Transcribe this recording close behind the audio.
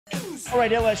All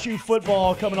right, LSU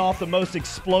football coming off the most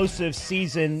explosive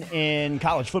season in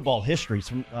college football history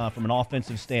from an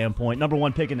offensive standpoint. Number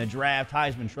one pick in the draft,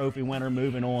 Heisman Trophy winner,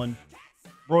 moving on.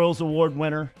 Royals Award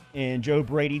winner, and Joe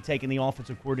Brady taking the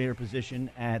offensive coordinator position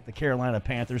at the Carolina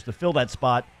Panthers. To fill that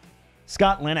spot,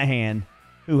 Scott Linehan,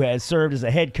 who has served as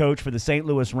a head coach for the St.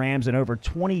 Louis Rams in over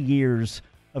 20 years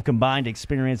of combined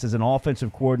experience as an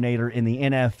offensive coordinator in the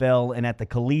NFL and at the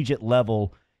collegiate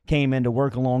level, came in to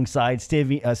work alongside Steve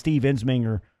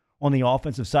Ensminger on the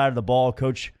offensive side of the ball.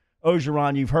 Coach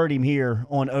Orgeron, you've heard him here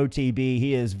on OTB.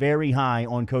 He is very high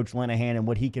on Coach Linehan and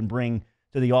what he can bring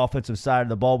to the offensive side of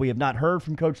the ball. We have not heard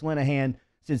from Coach Linehan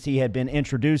since he had been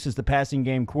introduced as the passing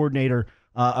game coordinator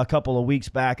a couple of weeks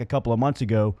back, a couple of months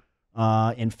ago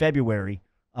in February.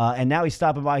 And now he's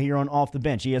stopping by here on Off the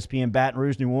Bench, ESPN Baton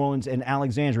Rouge, New Orleans, and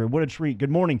Alexandria. What a treat. Good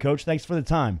morning, Coach. Thanks for the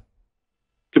time.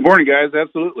 Good morning, guys.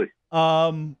 Absolutely.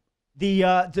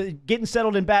 The getting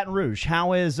settled in Baton Rouge,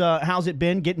 how's it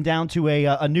been getting down to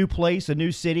a new place, a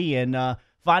new city, and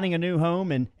finding a new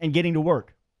home and getting to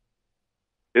work?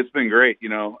 It's been great.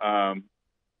 I'll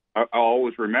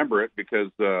always remember it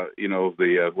because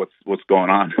what's going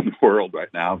on in the world right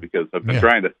now. Because I've been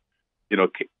trying to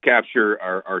capture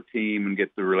our team and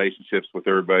get the relationships with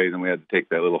everybody. Then we had to take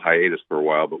that little hiatus for a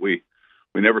while, but we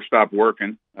never stopped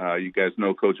working. You guys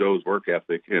know Coach O's work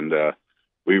ethic, and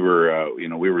we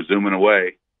were zooming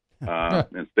away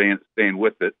and staying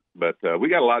with it. But we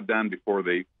got a lot done before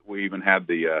we even had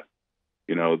the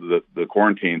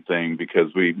quarantine thing,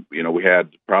 because we had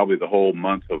probably the whole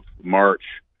month of March.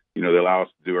 They allow us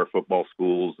to do our football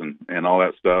schools and all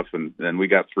that stuff, and then we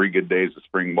got 3 good days of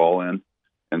spring ball in,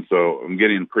 and so I'm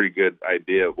getting a pretty good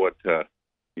idea of what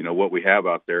we have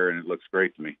out there, and it looks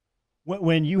great to me.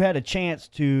 When you had a chance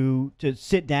to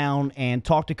sit down and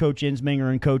talk to Coach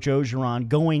Ensminger and Coach Orgeron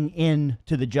going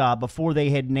into the job before they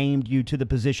had named you to the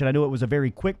position, I know it was a very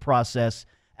quick process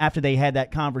after they had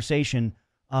that conversation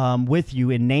with you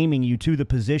in naming you to the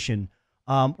position.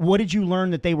 What did you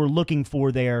learn that they were looking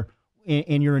for there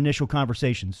in your initial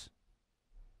conversations?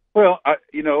 Well,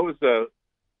 it's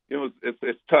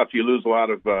tough. You lose a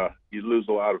lot of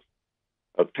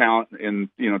talent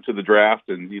to the draft,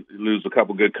 and you lose a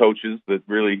couple good coaches that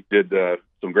really did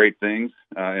some great things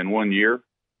in 1 year.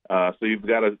 So you've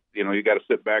got to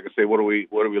sit back and say, what are we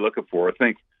looking for? I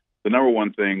think the number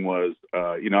one thing was,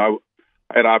 I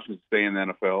had options to stay in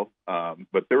the NFL,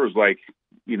 but there was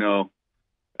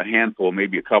a handful,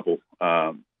 maybe a couple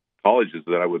colleges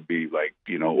that I would be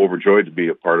overjoyed to be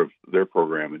a part of their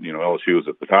program. And LSU was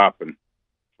at the top, and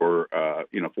for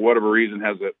whatever reason,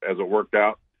 as it worked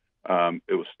out,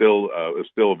 it was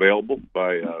still available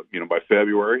by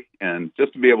February. And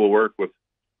just to be able to work with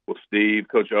Steve,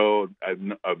 Coach O,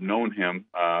 I've known him,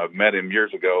 I've met him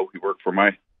years ago. He worked for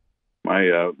my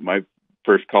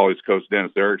first college coach,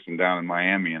 Dennis Erickson, down in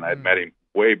Miami, and I'd met him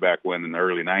way back when in the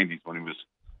early '90s when he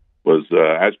was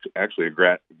actually a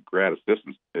grad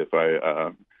assistant, if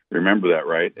I remember that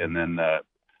right. And then I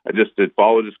just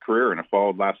followed his career, and I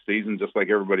followed last season just like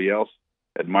everybody else.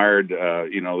 Admired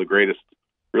the greatest,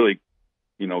 really,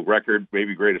 record,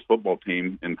 maybe greatest football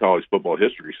team in college football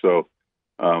history. So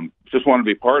just want to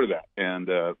be part of that. And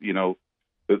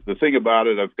the thing about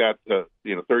it, I've got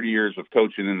 30 years of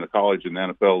coaching in the college and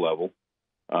the NFL level.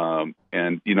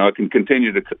 And I can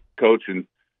continue to coach and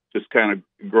just kind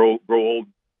of grow old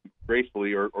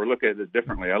gracefully, or look at it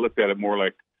differently. I look at it more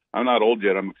like I'm not old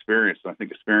yet. I'm experienced. I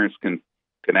think experience can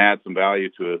add some value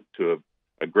to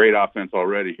a great offense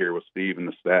already here with Steve and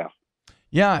the staff.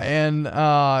 Yeah, and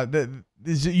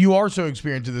you are so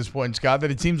experienced at this point, Scott,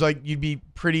 that it seems like you'd be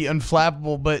pretty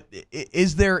unflappable. But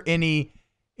is there any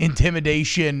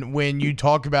intimidation when you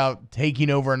talk about taking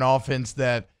over an offense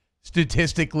that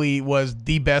statistically was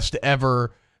the best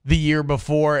ever the year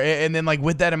before? And then,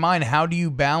 with that in mind, how do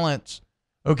you balance,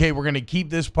 okay, we're going to keep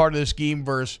this part of the scheme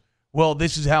versus, well,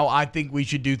 this is how I think we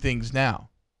should do things now?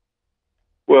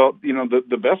 Well,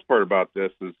 the best part about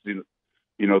this is,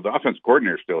 the offense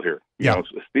coordinator is still here.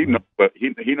 Steve knows, but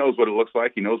he knows what it looks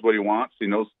like. He knows what he wants. He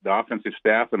knows the offensive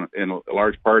staff, and a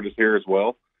large part is here as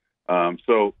well.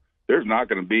 So there's not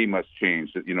going to be much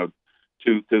change. To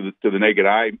the naked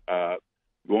eye,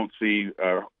 you won't see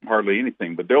hardly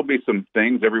anything. But there'll be some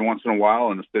things every once in a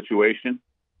while in a situation,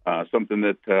 something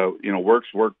that works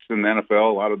in the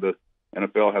NFL. A lot of the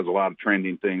NFL has a lot of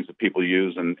trending things that people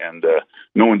use, and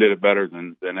no one did it better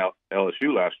than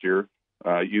LSU last year.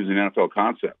 Using NFL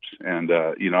concepts, and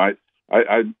I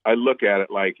look at it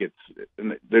like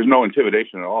there's no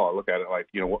intimidation at all. I look at it like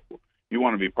you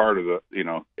want to be part of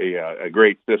a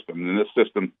great system, and this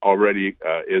system already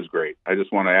is great. I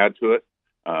just want to add to it,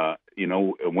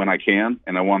 when I can,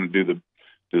 and I want to do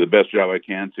do the best job I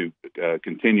can to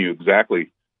continue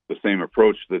exactly the same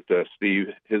approach that Steve,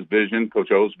 his vision,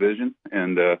 Coach O's vision,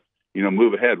 and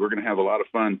move ahead. We're going to have a lot of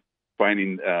fun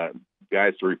finding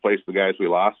guys to replace the guys we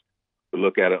lost. We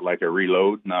look at it like a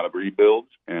reload, not a rebuild,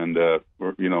 and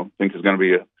think it's going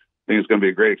to be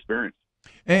a great experience.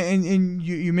 And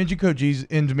you mentioned Coach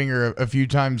Ensminger a few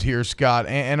times here, Scott,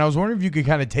 and I was wondering if you could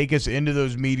kind of take us into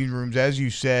those meeting rooms. As you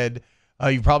said,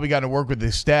 you've probably got to work with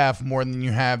the staff more than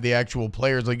you have the actual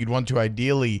players like you'd want to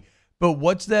ideally. But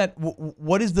what is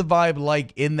the vibe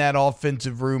like in that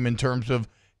offensive room in terms of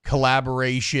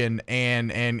collaboration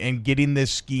and getting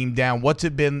this scheme down? What's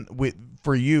it been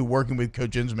for you working with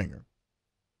Coach Ensminger?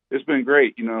 It's been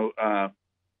great.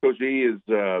 Coach E is,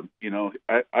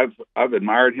 I've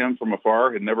admired him from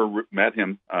afar. Had never met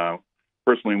him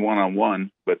personally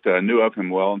one-on-one, but knew of him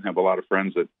well and have a lot of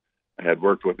friends that had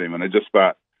worked with him. And I just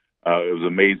thought it was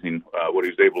amazing what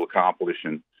he was able to accomplish.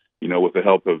 And with the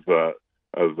help of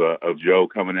Joe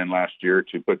coming in last year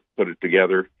to put it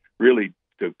together, really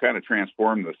to kind of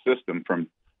transform the system from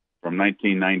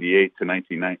 1998 to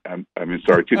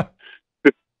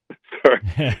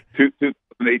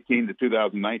 2018 to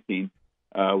 2019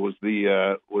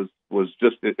 was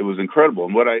just it was incredible.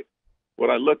 And what I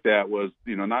looked at was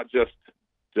not just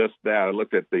that. I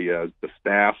looked at the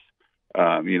staff.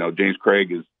 James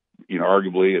Craig is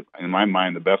arguably in my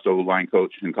mind the best O-line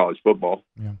coach in college football.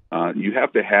 Yeah. You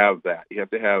have to have that. You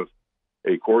have to have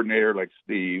a coordinator like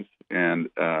Steve and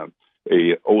a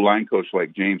O-line coach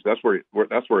like James. That's where it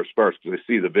starts, because they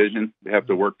see the vision. They have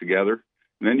to work together,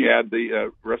 and then you add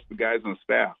the rest of the guys on the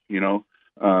staff.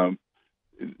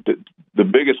 The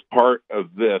biggest part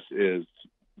of this is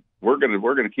we're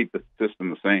gonna keep the system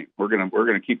the same. We're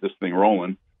gonna keep this thing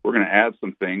rolling. We're gonna add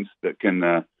some things that can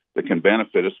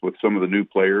benefit us with some of the new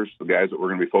players, the guys that we're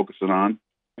gonna be focusing on,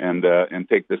 and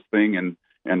take this thing and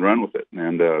run with it.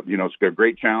 And it's a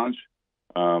great challenge,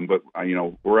 but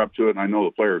we're up to it, and I know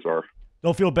the players are.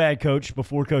 Don't feel bad, Coach.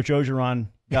 Before Coach Ogeron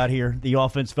got here, the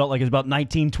offense felt like it was about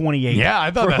 1928. Yeah,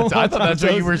 I thought that's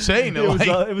what you were saying. It was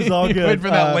all good. Went from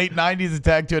that late 90s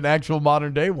attack to an actual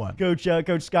modern day one. Coach Scott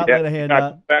Linehan.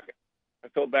 I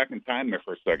fell back in time there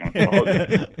for a second.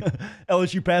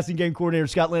 LSU passing game coordinator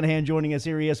Scott Linehan joining us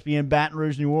here, ESPN Baton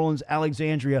Rouge, New Orleans,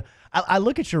 Alexandria. I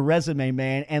look at your resume,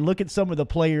 man, and look at some of the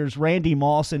players: Randy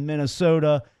Moss in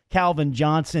Minnesota, Calvin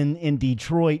Johnson in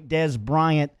Detroit, Des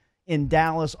Bryant in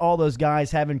Dallas, all those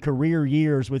guys having career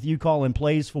years with you calling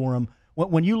plays for them.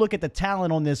 When you look at the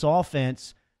talent on this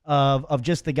offense of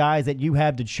just the guys that you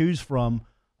have to choose from,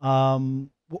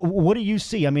 what do you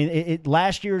see? I mean,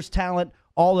 last year's talent,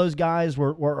 all those guys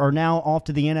are now off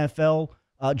to the NFL.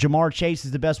 Jamar Chase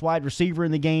is the best wide receiver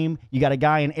in the game. You got a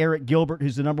guy in Eric Gilbert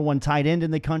who's the #1 tight end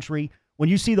in the country. When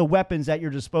you see the weapons at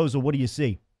your disposal, what do you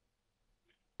see?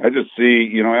 I just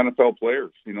see, NFL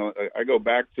players. I go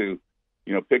back to,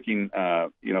 picking,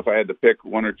 if I had to pick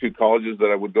one or two colleges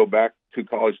that I would go back to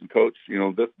college and coach,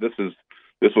 this was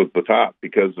the top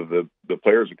because of the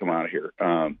players that come out of here.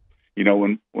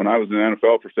 When I was in the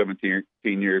NFL for 17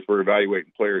 years, we're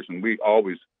evaluating players, and we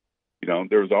always,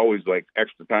 there was always like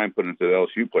extra time put into the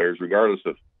LSU players, regardless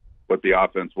of what the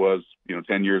offense was,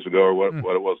 10 years ago or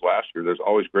what it was last year. There's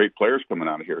always great players coming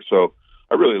out of here. So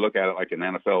I really look at it like an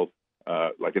NFL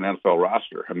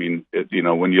roster. I mean,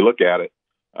 when you look at it,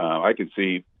 I can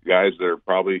see guys that are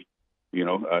probably,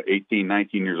 18,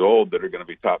 19 years old that are going to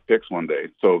be top picks one day.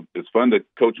 So it's fun to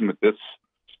coach them at this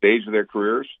stage of their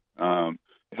careers,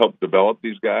 help develop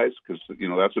these guys, because,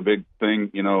 that's a big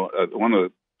thing. One of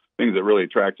the things that really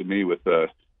attracted me with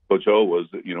Coach O was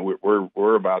that,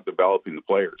 we're about developing the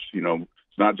players.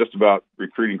 It's not just about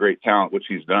recruiting great talent, which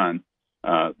he's done.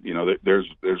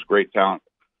 There's great talent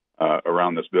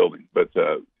around this building, but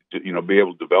be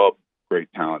able to develop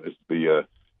great talent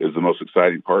is the most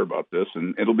exciting part about this,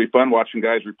 and it'll be fun watching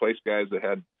guys replace guys that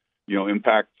had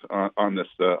impact on this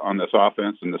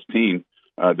offense and this team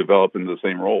develop into the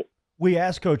same role. We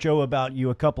asked Coach O about you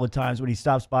a couple of times when he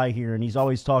stops by here, and he's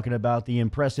always talking about the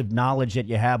impressive knowledge that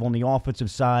you have on the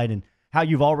offensive side and how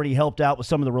you've already helped out with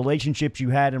some of the relationships you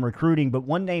had in recruiting. But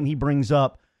one name he brings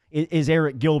up is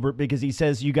Eric Gilbert, because he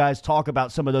says you guys talk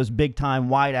about some of those big-time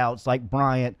wideouts like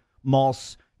Bryant,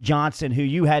 Moss, Johnson, who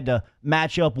you had to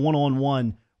match up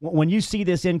one-on-one. When you see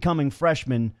this incoming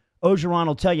freshman, Ogeron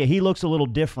will tell you he looks a little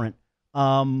different.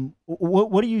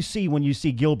 What do you see when you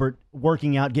see Gilbert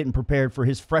working out, getting prepared for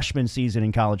his freshman season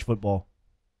in college football?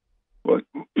 Well,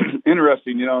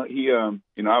 interesting. He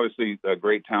obviously a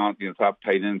great talent. Top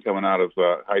tight end coming out of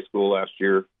high school last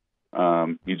year.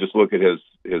 You just look at his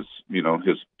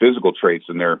physical traits,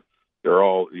 and they're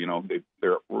all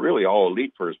they're really all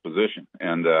elite for his position.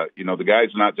 And the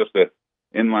guy's not just a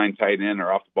inline tight end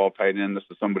or off the ball tight end. This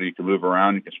is somebody you can move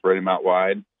around. You can spread him out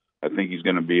wide. I think he's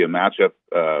going to be a matchup,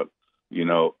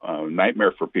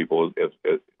 nightmare for people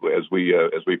as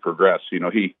we progress. He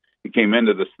came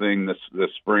into this thing this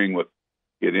spring with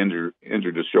get injured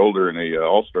his shoulder in a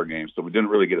All-Star game, so we didn't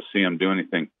really get to see him do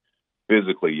anything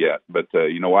physically yet. But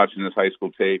watching this high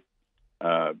school tape,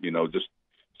 just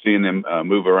seeing him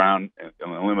move around in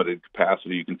a limited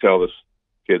capacity, you can tell this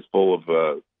kid's full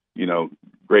of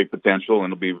great potential,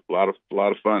 and it'll be a lot of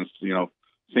fun.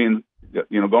 Seeing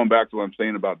going back to what I'm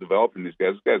saying about developing these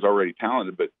guys. This guy's already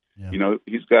talented, but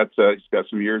he's got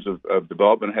some years of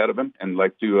development ahead of him, and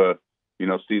like to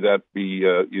see that be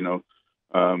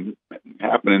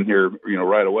happening here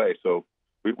right away. So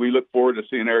we look forward to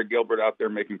seeing Eric Gilbert out there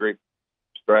making great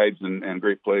strides and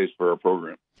great plays for our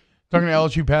program. Talking to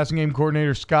LSU passing game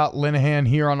coordinator Scott Linehan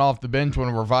here on Off the Bench, one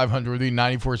of our 500 with you,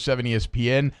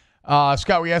 94.7 ESPN.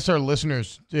 Scott, we asked our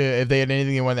listeners if they had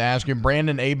anything they wanted to ask you.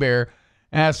 Brandon Abear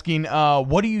asking,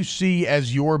 what do you see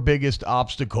as your biggest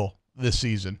obstacle this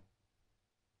season?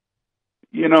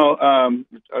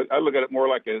 I look at it more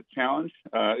like a challenge.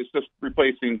 It's just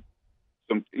replacing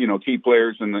some, key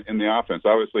players in the offense.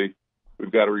 Obviously,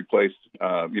 we've got to replace,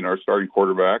 our starting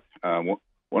quarterback,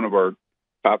 one of our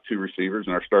top two receivers,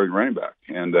 and our starting running back.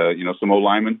 And some old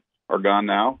linemen are gone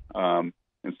now, and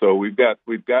so we've got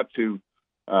to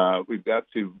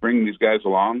bring these guys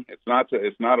along. It's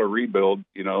not a rebuild,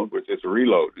 it's a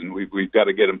reload, and we've got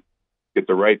to get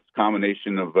the right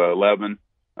combination of 11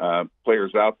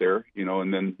 players out there,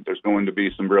 and then there's going to be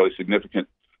some really significant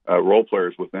role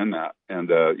players within that,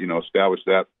 and establish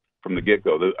that from the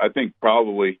get-go. I think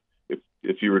probably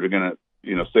if you were to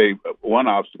say one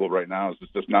obstacle right now is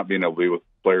just not being able to be with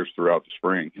players throughout the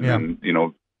spring. And then,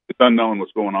 it's unknown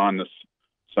what's going on this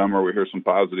summer. We hear some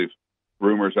positive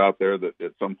rumors out there that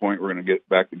at some point we're going to get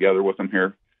back together with them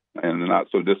here in the not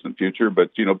so distant future.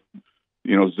 But,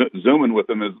 zooming with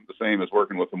them isn't the same as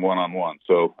working with them one-on-one.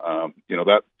 So,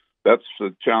 that's a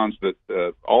challenge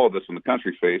that all of us in the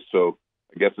country face. So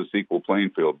I guess it's equal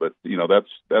playing field, but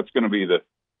that's going to be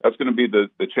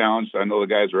the challenge. I know the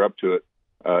guys are up to it.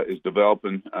 Is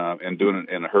developing and doing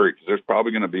it in a hurry, because there's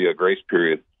probably going to be a grace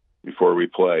period before we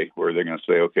play where they're going to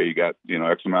say, okay, you got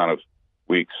X amount of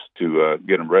weeks to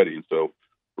get them ready, and so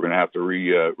we're going to have to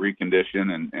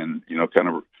recondition and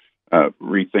kind of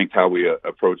rethink how we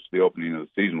approach the opening of the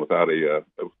season without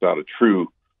a true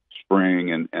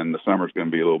spring, and the summer's going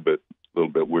to be a little bit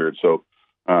weird. So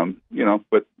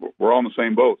but we're all in the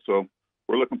same boat, so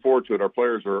we're looking forward to it. Our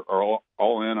players are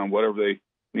all in on whatever they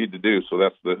need to do, so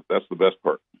that's the best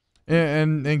part.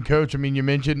 And Coach, I mean, you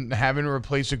mentioned having to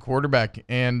replace a quarterback,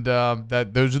 and that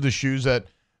those are the shoes that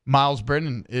Myles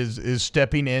Brennan is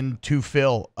stepping in to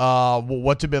fill.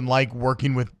 What's it been like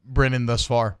working with Brennan thus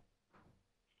far?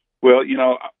 Well,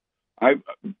 I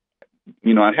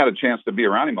had a chance to be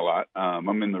around him a lot.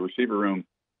 I'm in the receiver room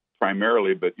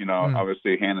primarily, but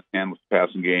obviously hand in hand with the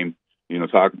passing game.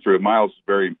 Talking through it, Myles is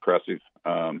very impressive.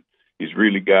 He's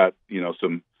really got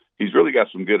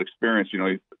some good experience.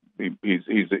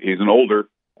 He's an older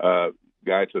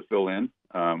guy to fill in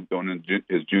going into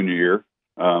his junior year.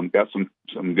 Got some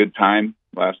good time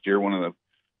last year. One of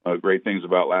the great things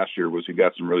about last year was he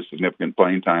got some really significant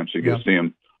playing time, so you get to see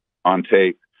him on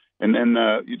tape. And then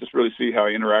you just really see how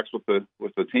he interacts with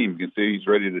the team. You can see he's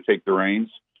ready to take the reins.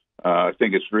 I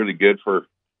think it's really good for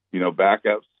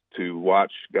backups to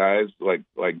watch guys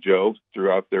like Joe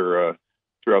throughout their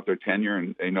tenure,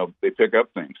 and they pick up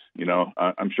things.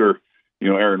 I'm sure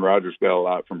Aaron Rodgers got a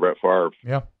lot from Brett Favre.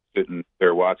 Sitting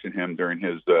there watching him during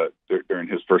his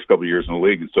first couple of years in the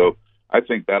league, and so I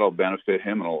think that'll benefit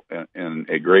him in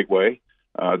a great way.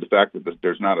 The fact that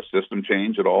there's not a system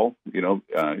change at all,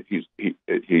 he's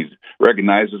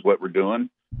recognizes what we're doing,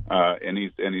 and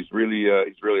he's really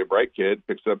a bright kid.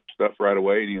 Picks up stuff right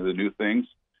away, and the new things,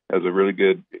 has a really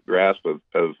good grasp of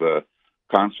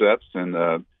concepts,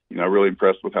 and really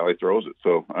impressed with how he throws it.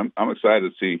 So I'm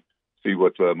excited to see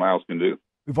what Myles can do.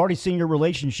 We've already seen your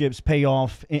relationships pay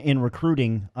off in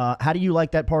recruiting. How do you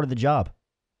like that part of the job?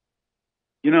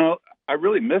 I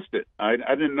really missed it. I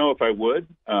didn't know if I would.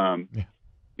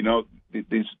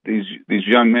 These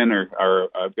young men are.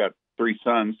 I've got three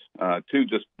sons. Two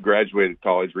just graduated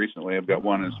college recently. I've got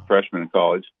one as a freshman in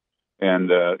college, and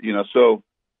so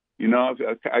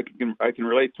I can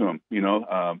relate to them.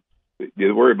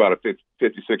 You worry about a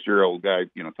 56-year-old guy,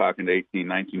 talking to 18,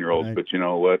 19-year-olds, right. But you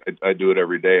know what? I do it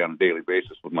every day on a daily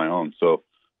basis with my own. So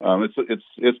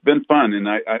it's been fun, and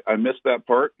I miss that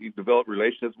part. You develop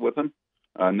relationships with them.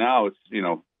 Now it's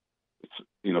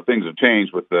things have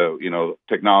changed with the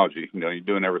technology. You're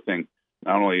doing everything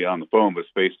not only on the phone but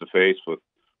face to face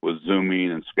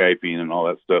Zooming and Skyping and all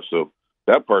that stuff. So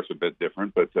that part's a bit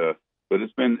different, but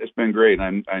it's been great.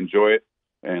 And I enjoy it,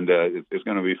 and it's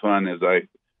going to be fun as I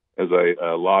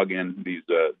log in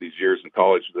these years in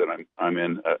college that I'm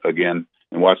in again,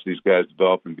 and watch these guys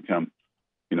develop and become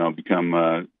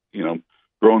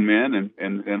grown men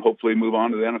and hopefully move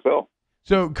on to the NFL.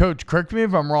 So, Coach, correct me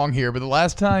if I'm wrong here, but the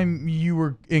last time you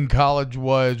were in college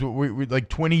was like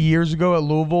 20 years ago at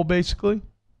Louisville, basically?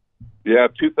 Yeah,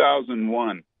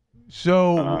 2001.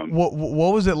 So, what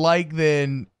was it like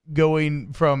then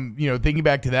going from, thinking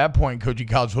back to that point, coaching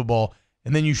college football,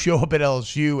 and then you show up at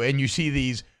LSU and you see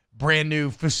these brand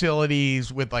new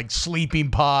facilities with like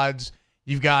sleeping pods.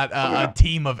 You've got a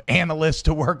team of analysts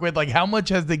to work with. Like, how much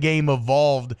has the game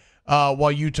evolved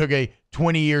while you took a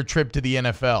 20-year trip to the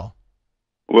NFL?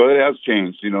 Well, it has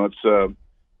changed. It's the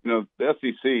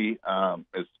SEC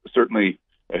is certainly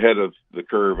ahead of the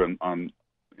curve on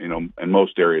in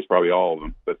most areas, probably all of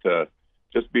them. But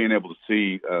just being able to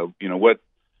see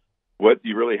what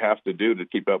you really have to do to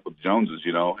keep up with Joneses,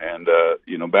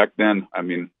 and back then, I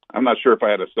mean, I'm not sure if I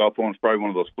had a cell phone. It's probably one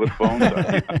of those flip phones.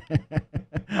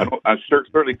 I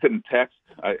certainly couldn't text.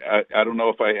 I don't know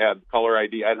if I had caller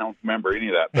ID. I don't remember any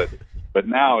of that. But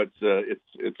now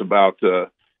it's about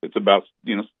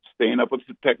staying up with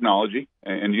the technology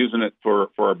and using it for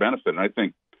our benefit. And I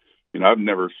think I've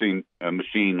never seen a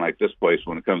machine like this place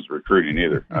when it comes to recruiting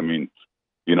either. I mean,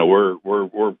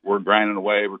 we're grinding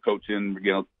away. We're coaching.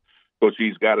 Coach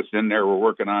E's got us in there. We're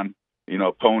working on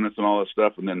opponents and all that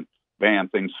stuff, and then bam,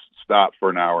 things stop for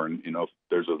an hour, and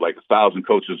there's like 1,000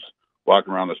 coaches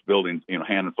walking around this building,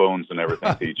 handing phones and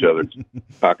everything to each other,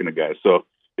 talking to guys. So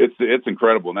it's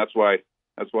incredible, and that's why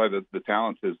the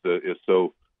talent is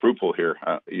so fruitful here.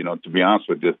 To be honest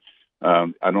with you,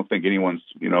 I don't think anyone's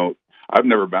I've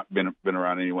never been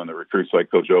around anyone that recruits like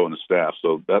Coach O and the staff.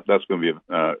 So that's going to be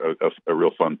a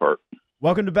real fun part.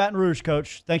 Welcome to Baton Rouge,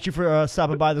 Coach. Thank you for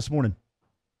stopping by this morning.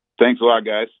 Thanks a lot,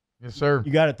 guys. Yes, sir.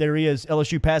 You got it. There he is,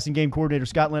 LSU passing game coordinator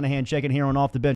Scott Linehan checking here on Off the Bench.